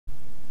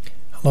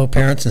Hello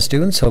parents and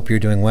students, hope you're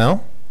doing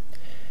well.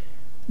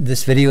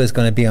 This video is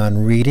going to be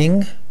on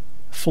reading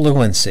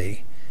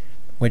fluency,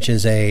 which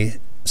is a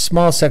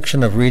small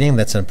section of reading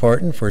that's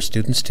important for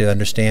students to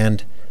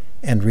understand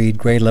and read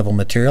grade level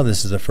material.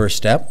 This is the first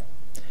step.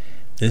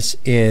 This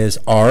is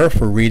R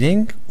for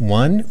reading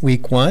 1,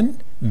 week 1,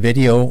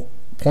 video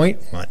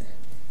point 1.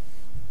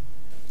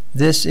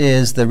 This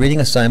is the reading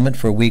assignment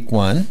for week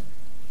 1.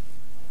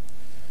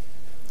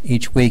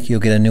 Each week you'll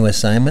get a new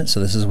assignment, so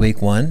this is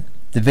week 1.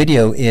 The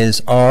video is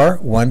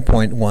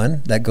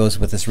R1.1 that goes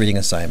with this reading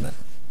assignment.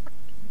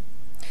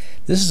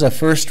 This is a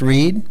first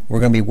read. We're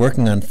going to be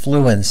working on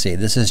fluency.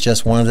 This is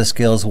just one of the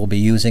skills we'll be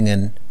using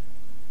in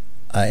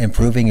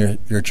improving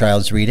your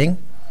child's reading.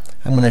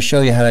 I'm going to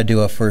show you how to do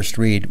a first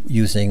read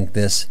using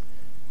this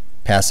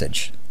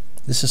passage.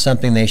 This is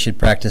something they should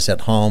practice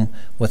at home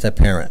with a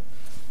parent.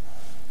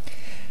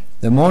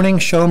 The morning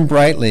shone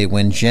brightly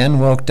when Jen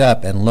woke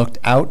up and looked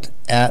out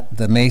at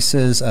the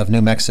mesas of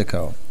New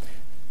Mexico.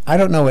 I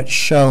don't know what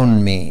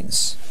shone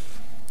means.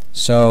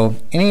 So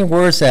any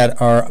words that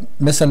are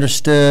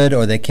misunderstood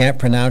or they can't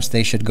pronounce,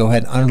 they should go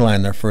ahead and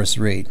underline their first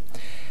read.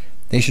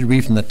 They should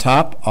read from the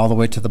top all the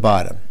way to the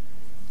bottom.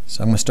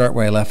 So I'm going to start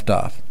where I left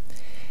off.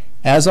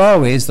 As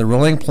always, the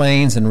rolling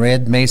plains and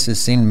red mesas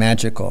seemed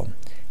magical.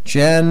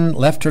 Jen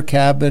left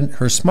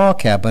her small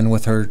cabin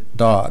with her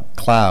dog,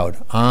 Cloud,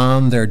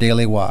 on their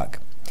daily walk.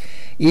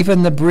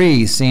 Even the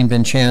breeze seemed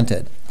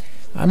enchanted.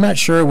 I'm not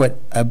sure what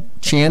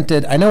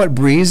enchanted, I know what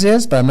breeze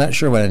is, but I'm not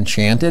sure what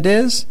enchanted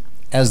is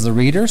as the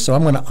reader, so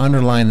I'm going to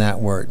underline that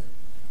word.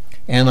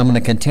 And I'm going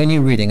to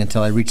continue reading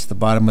until I reach the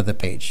bottom of the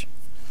page.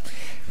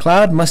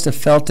 Cloud must have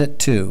felt it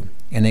too.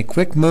 In a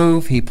quick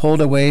move, he pulled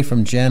away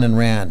from Jen and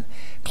ran.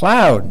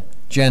 "Cloud!"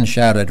 Jen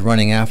shouted,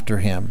 running after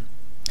him.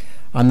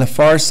 On the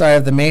far side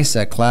of the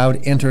mesa,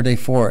 Cloud entered a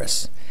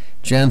forest.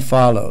 Jen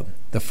followed.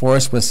 The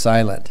forest was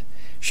silent.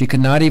 She could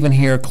not even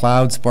hear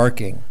Cloud's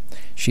barking.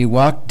 She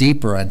walked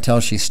deeper until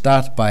she was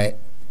stopped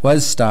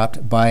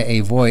by a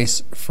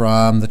voice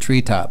from the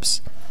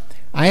treetops.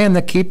 "I am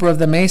the keeper of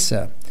the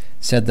mesa,"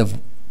 said the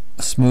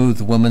smooth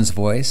woman's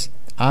voice.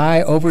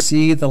 "I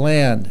oversee the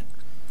land."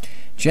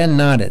 Jen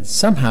nodded.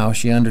 Somehow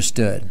she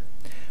understood.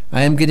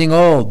 "I am getting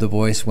old," the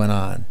voice went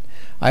on.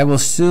 It will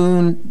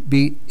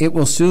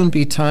soon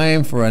be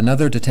time for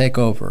another to take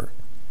over.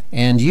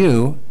 And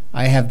you,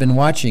 I have been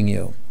watching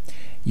you.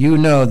 You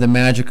know the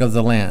magic of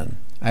the land.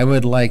 I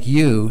would like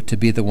you to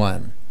be the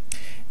one."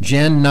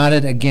 Jen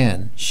nodded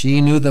again.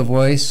 She knew the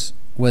voice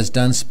was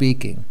done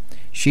speaking.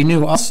 She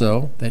knew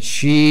also that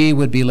she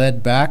would be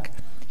led back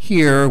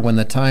here when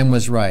the time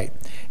was right.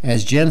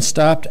 As Jen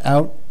stepped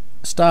out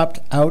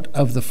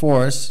of the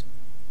forest,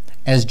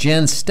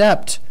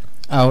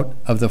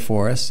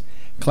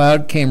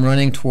 Cloud came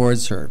running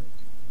towards her.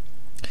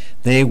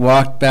 They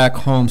walked back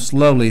home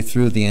slowly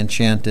through the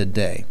enchanted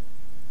day.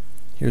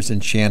 Here's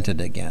enchanted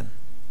again.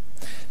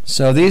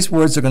 So these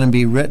words are going to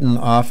be written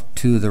off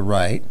to the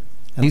right,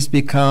 and these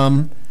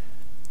become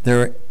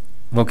their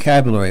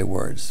vocabulary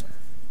words.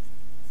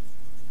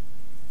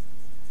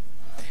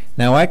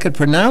 Now I could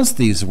pronounce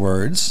these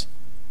words,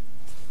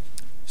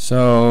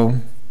 so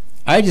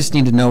I just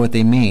need to know what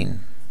they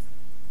mean.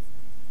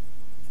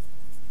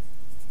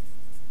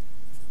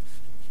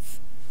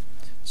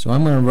 So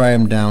I'm going to write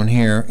them down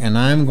here, and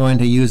I'm going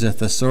to use a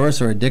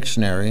thesaurus or a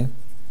dictionary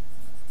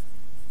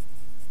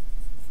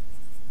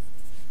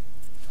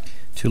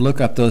to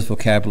look up those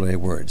vocabulary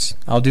words.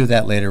 I'll do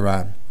that later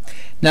on.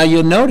 Now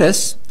you'll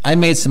notice I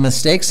made some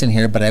mistakes in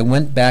here, but I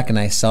went back and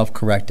I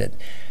self-corrected.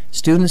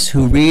 Students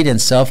who read and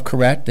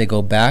self-correct, they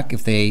go back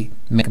if they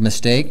make a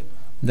mistake.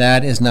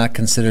 That is not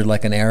considered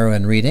like an error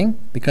in reading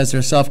because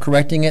they're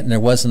self-correcting it and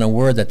there wasn't a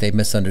word that they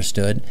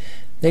misunderstood.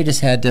 They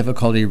just had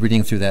difficulty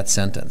reading through that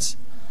sentence.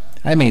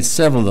 I made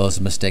several of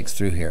those mistakes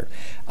through here.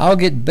 I'll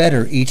get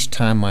better each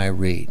time I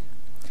read.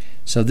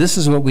 So this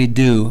is what we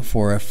do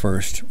for a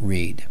first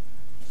read.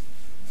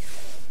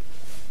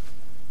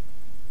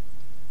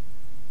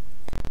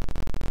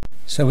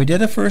 So we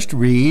did a first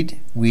read.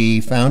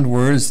 We found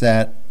words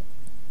that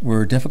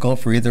were difficult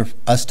for either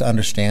us to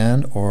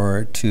understand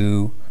or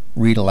to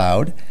read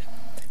aloud.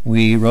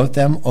 We wrote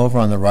them over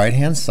on the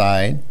right-hand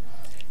side,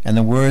 and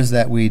the words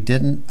that we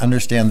didn't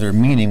understand their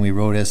meaning, we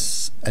wrote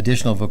as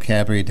additional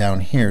vocabulary down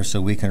here so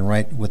we can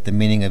write what the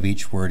meaning of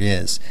each word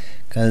is.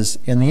 Because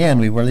in the end,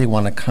 we really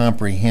want to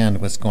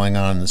comprehend what's going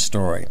on in the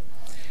story.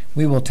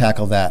 We will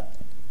tackle that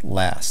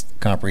last,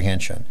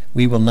 comprehension.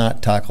 We will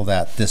not tackle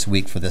that this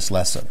week for this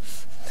lesson.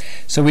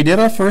 So we did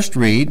our first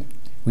read.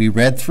 We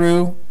read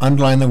through,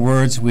 underlined the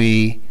words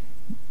we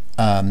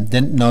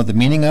didn't know the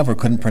meaning of or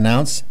couldn't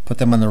pronounce, put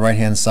them on the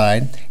right-hand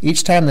side.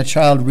 Each time the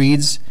child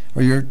reads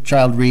or your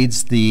child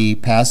reads the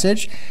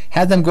passage,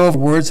 have them go over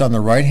words on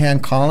the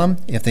right-hand column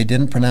if they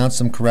didn't pronounce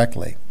them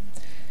correctly.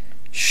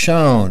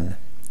 Shone,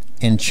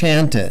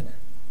 enchanted.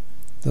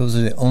 Those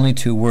are the only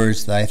two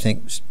words that I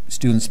think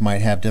students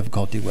might have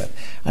difficulty with.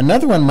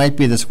 Another one might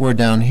be this word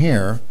down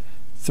here,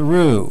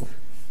 through.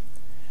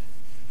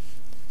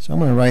 So I'm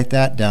going to write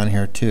that down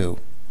here too.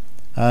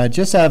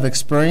 Just out of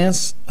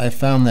experience, I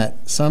found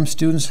that some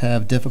students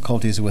have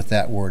difficulties with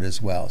that word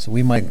as well. So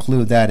we might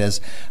include that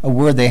as a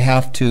word they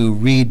have to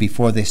read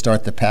before they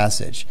start the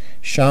passage.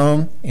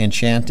 Shown,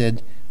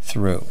 enchanted,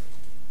 through.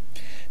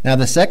 Now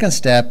the second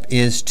step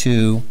is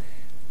to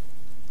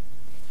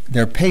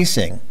their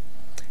pacing.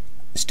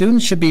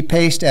 Students should be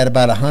paced at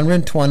about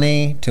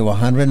 120 to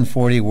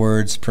 140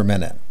 words per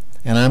minute.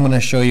 And I'm going to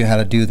show you how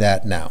to do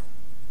that now.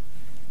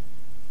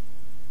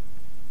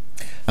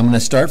 I'm going to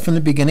start from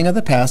the beginning of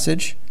the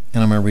passage,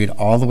 and I'm going to read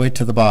all the way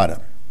to the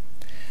bottom.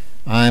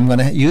 I'm going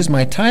to use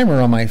my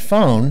timer on my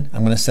phone.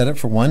 I'm going to set it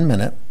for 1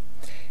 minute.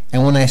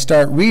 And when I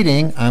start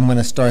reading, I'm going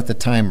to start the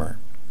timer.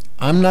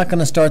 I'm not going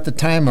to start the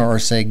timer or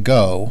say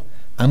go.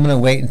 I'm going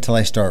to wait until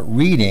I start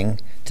reading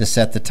to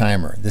set the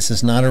timer. This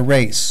is not a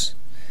race.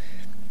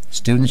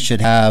 Students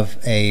should have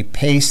a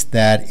pace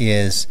that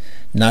is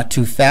not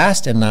too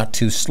fast and not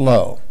too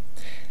slow.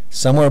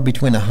 Somewhere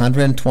between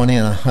 120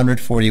 and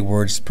 140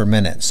 words per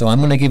minute. So I'm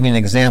going to give you an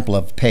example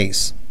of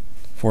pace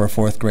for a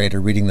fourth grader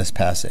reading this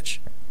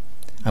passage.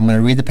 I'm going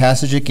to read the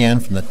passage again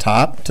from the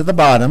top to the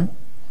bottom,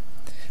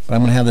 but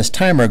I'm going to have this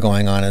timer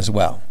going on as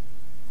well.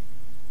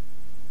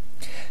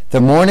 The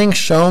morning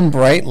shone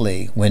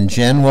brightly when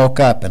Jen woke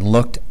up and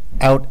looked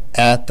out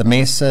at the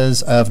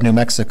mesas of New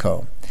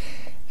Mexico.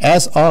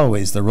 As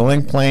always, the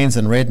rolling plains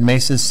and red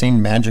mesas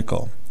seemed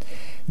magical.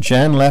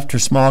 Jen left her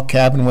small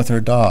cabin with her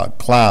dog,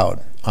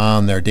 Cloud,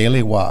 on their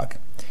daily walk.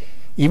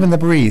 Even the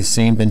breeze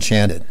seemed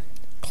enchanted.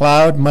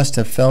 Cloud must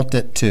have felt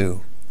it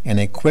too. In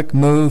a quick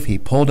move, he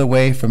pulled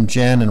away from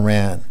Jen and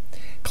ran.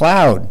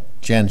 "Cloud!"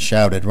 Jen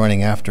shouted,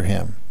 running after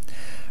him.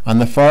 On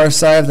the far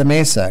side of the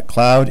mesa,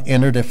 Cloud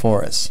entered a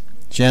forest.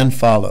 Jen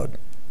followed.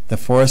 The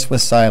forest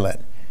was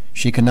silent.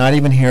 She could not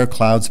even hear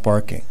Cloud's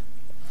barking.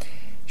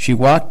 She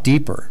walked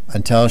deeper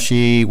until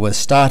she was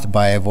stopped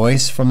by a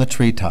voice from the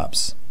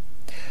treetops.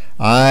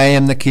 "I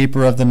am the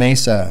keeper of the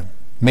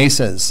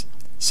mesas,"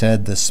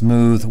 said the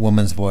smooth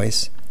woman's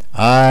voice.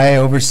 "I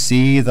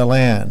oversee the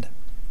land."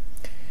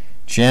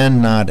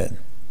 Jen nodded.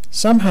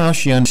 Somehow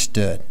she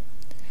understood.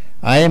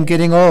 "I am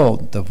getting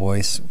old," the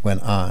voice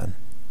went on.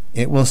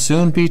 "It will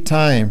soon be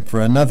time for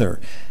another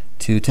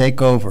to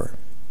take over.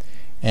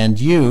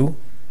 And you,"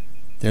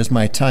 there's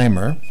my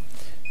timer,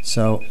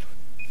 so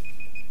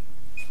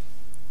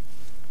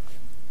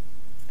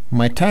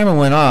my timer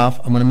went off.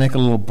 I'm going to make a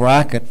little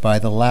bracket by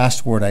the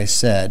last word I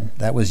said.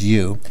 That was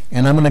you.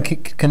 And I'm going to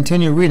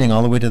continue reading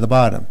all the way to the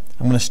bottom.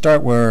 I'm going to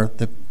start where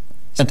the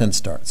sentence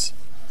starts.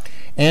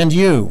 "And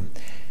you,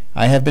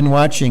 I have been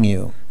watching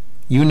you.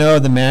 You know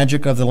the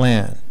magic of the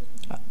land.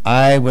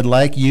 I would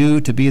like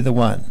you to be the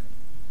one."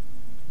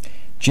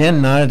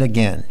 Jen nodded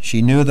again.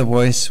 She knew the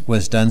voice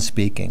was done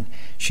speaking.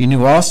 She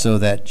knew also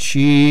that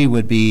she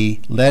would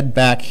be led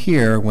back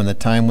here when the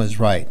time was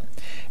right.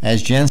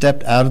 As Jen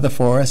stepped out of the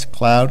forest,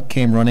 Cloud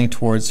came running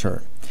towards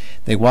her.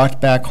 They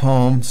walked back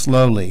home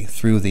slowly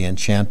through the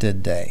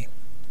enchanted day.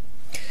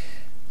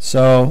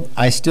 So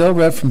I still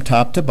read from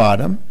top to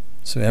bottom.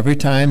 So every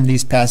time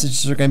these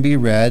passages are going to be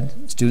read,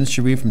 students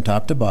should read from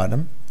top to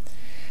bottom.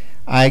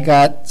 I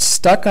got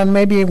stuck on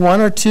maybe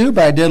one or two,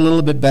 but I did a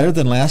little bit better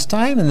than last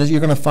time. And you're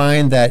going to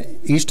find that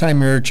each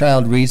time your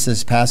child reads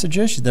this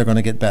passages, they're going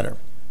to get better.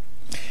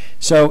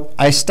 So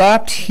I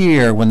stopped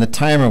here when the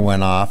timer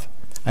went off.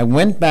 I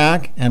went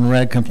back and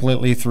read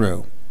completely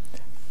through.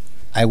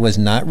 I was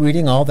not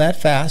reading all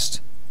that fast.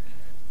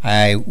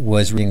 I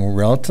was reading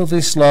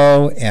relatively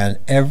slow, and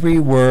every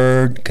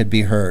word could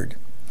be heard.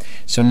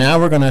 So now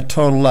we're going to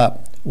total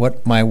up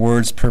what my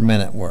words per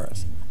minute were.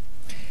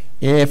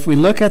 If we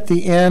look at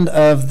the end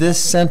of this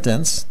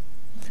sentence,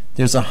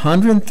 there's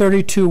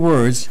 132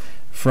 words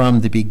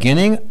from the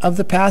beginning of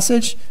the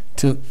passage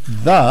to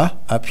the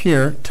up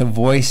here to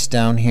voice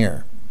down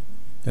here.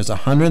 There's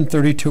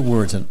 132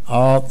 words in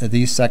all of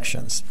these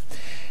sections.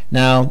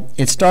 Now,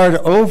 it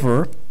started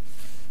over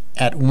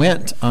at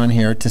went on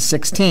here to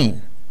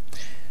 16.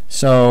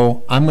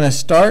 So I'm going to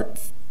start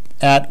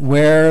at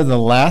where the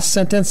last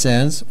sentence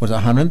ends, was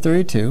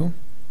 132.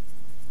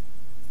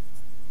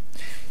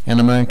 And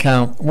I'm going to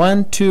count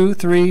 1, 2,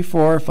 3,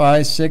 4,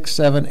 5, 6,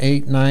 7,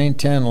 8, 9,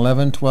 10,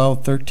 11,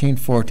 12, 13,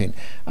 14.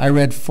 I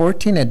read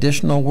 14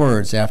 additional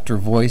words after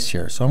voice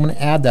here. So I'm going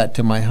to add that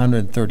to my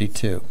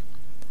 132.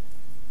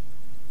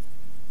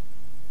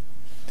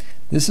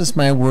 This is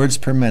my words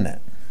per minute.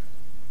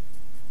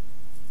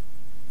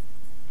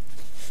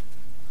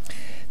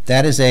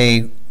 That is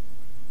a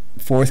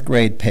fourth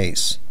grade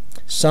pace.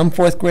 Some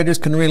fourth graders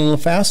can read a little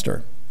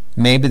faster.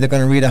 Maybe they're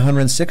going to read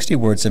 160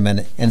 words a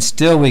minute, and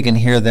still we can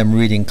hear them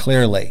reading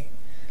clearly.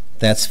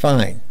 That's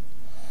fine.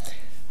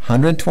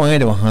 120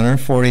 to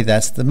 140,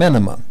 that's the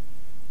minimum.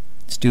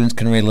 Students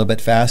can read a little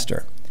bit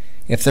faster.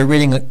 If they're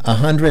reading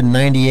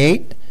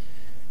 198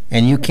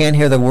 and you can't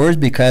hear the words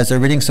because they're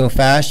reading so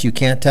fast you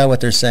can't tell what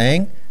they're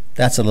saying,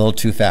 that's a little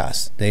too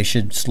fast. They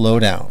should slow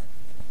down.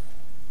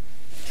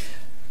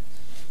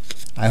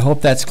 I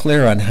hope that's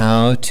clear on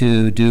how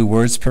to do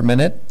words per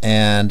minute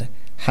and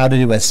how to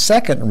do a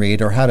second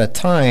read, or how to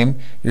time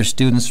your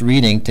students'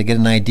 reading to get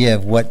an idea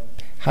of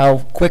how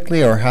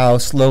quickly or how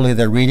slowly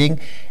they're reading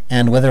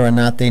and whether or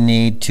not they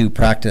need to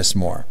practice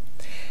more.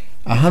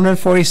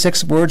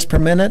 146 words per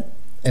minute,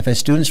 if a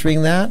student's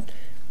reading that,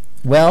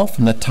 well,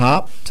 from the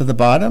top to the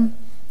bottom,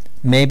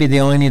 maybe they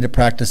only need to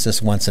practice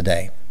this once a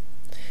day.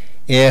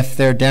 If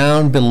they're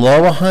down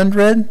below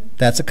 100,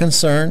 that's a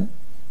concern.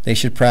 They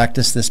should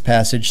practice this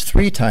passage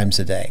 3 times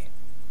a day.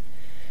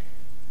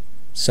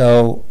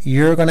 So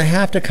you're going to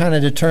have to kind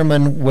of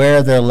determine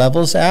where their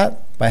level's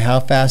at by how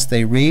fast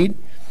they read.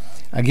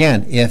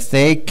 Again, if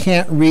they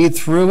can't read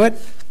through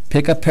it,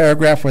 pick a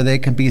paragraph where they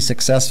can be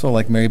successful,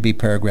 like maybe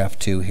paragraph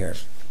 2 here.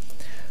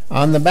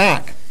 On the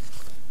back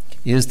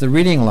is the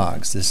reading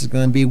logs. This is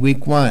going to be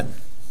week 1.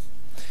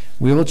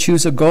 We will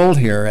choose a goal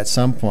here at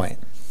some point.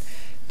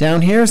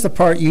 Down here is the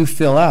part you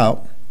fill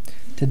out.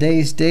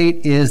 Today's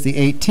date is the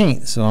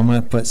 18th, so I'm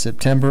going to put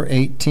September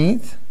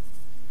 18th.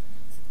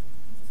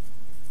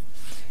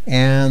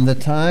 And the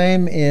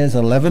time is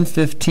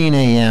 11:15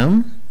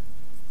 a.m.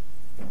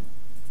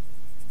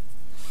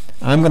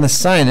 I'm going to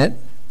sign it.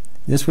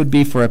 This would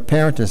be for a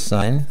parent to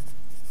sign.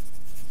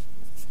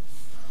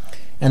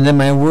 And then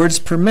my words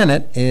per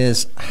minute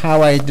is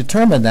how I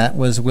determined that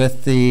was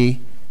with the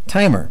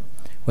timer.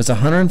 It was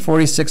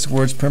 146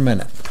 words per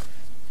minute.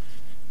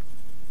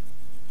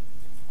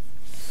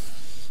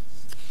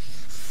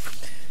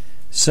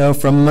 So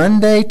from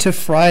Monday to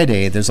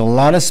Friday, there's a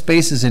lot of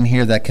spaces in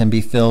here that can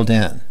be filled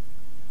in.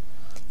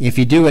 If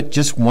you do it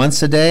just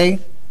once a day,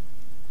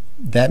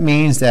 that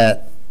means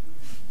that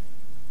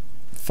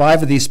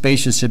 5 of these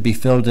spaces should be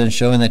filled in,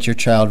 showing that your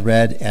child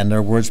read and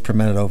their words per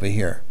minute over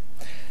here.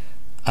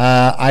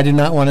 I do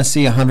not want to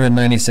see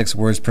 196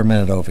 words per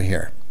minute over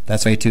here.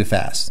 That's way too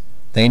fast.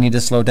 They need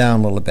to slow down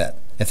a little bit.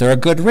 If they're a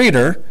good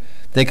reader,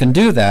 they can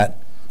do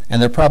that,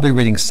 and they're probably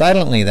reading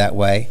silently that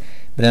way.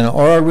 But in an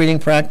oral reading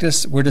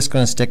practice, we're just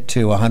going to stick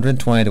to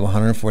 120 to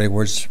 140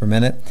 words per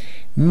minute.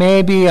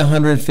 Maybe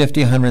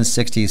 150,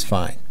 160 is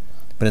fine,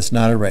 but it's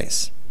not a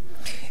race.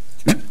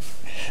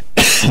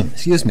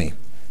 Excuse me.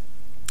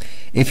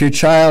 If your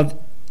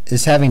child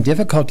is having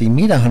difficulty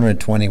meet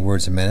 120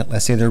 words a minute,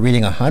 let's say they're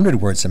reading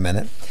 100 words a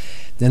minute,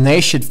 then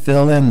they should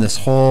fill in this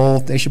whole,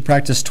 they should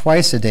practice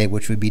twice a day,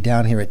 which would be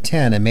down here at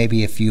 10, and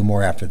maybe a few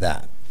more after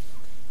that.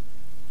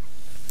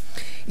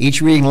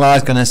 Each reading log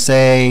is going to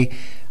say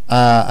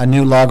a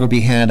new log will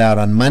be handed out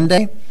on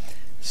Monday.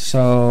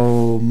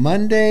 So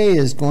Monday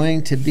is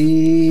going to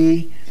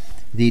be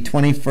the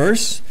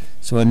 21st.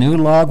 So a new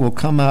log will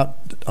come out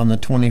on the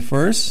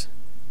 21st.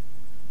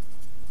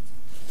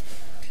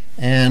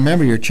 And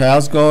remember, your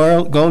child's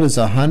goal is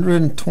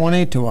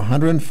 120 to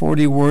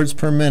 140 words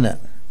per minute.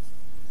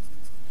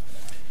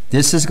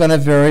 This is going to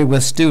vary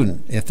with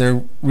student. If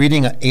they're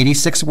reading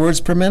 86 words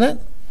per minute,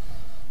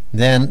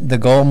 then the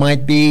goal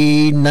might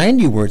be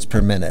 90 words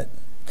per minute.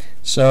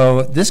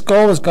 So this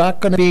goal is not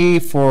going to be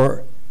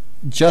for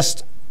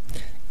just,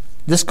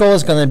 this goal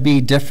is going to be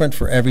different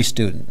for every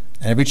student.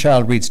 Every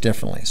child reads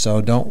differently.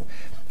 So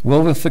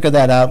we'll figure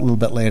that out a little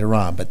bit later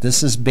on, but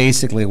this is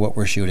basically what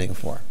we're shooting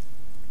for.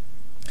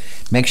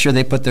 Make sure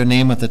they put their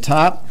name at the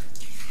top.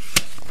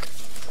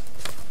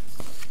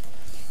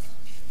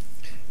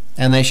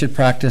 And they should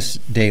practice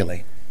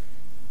daily.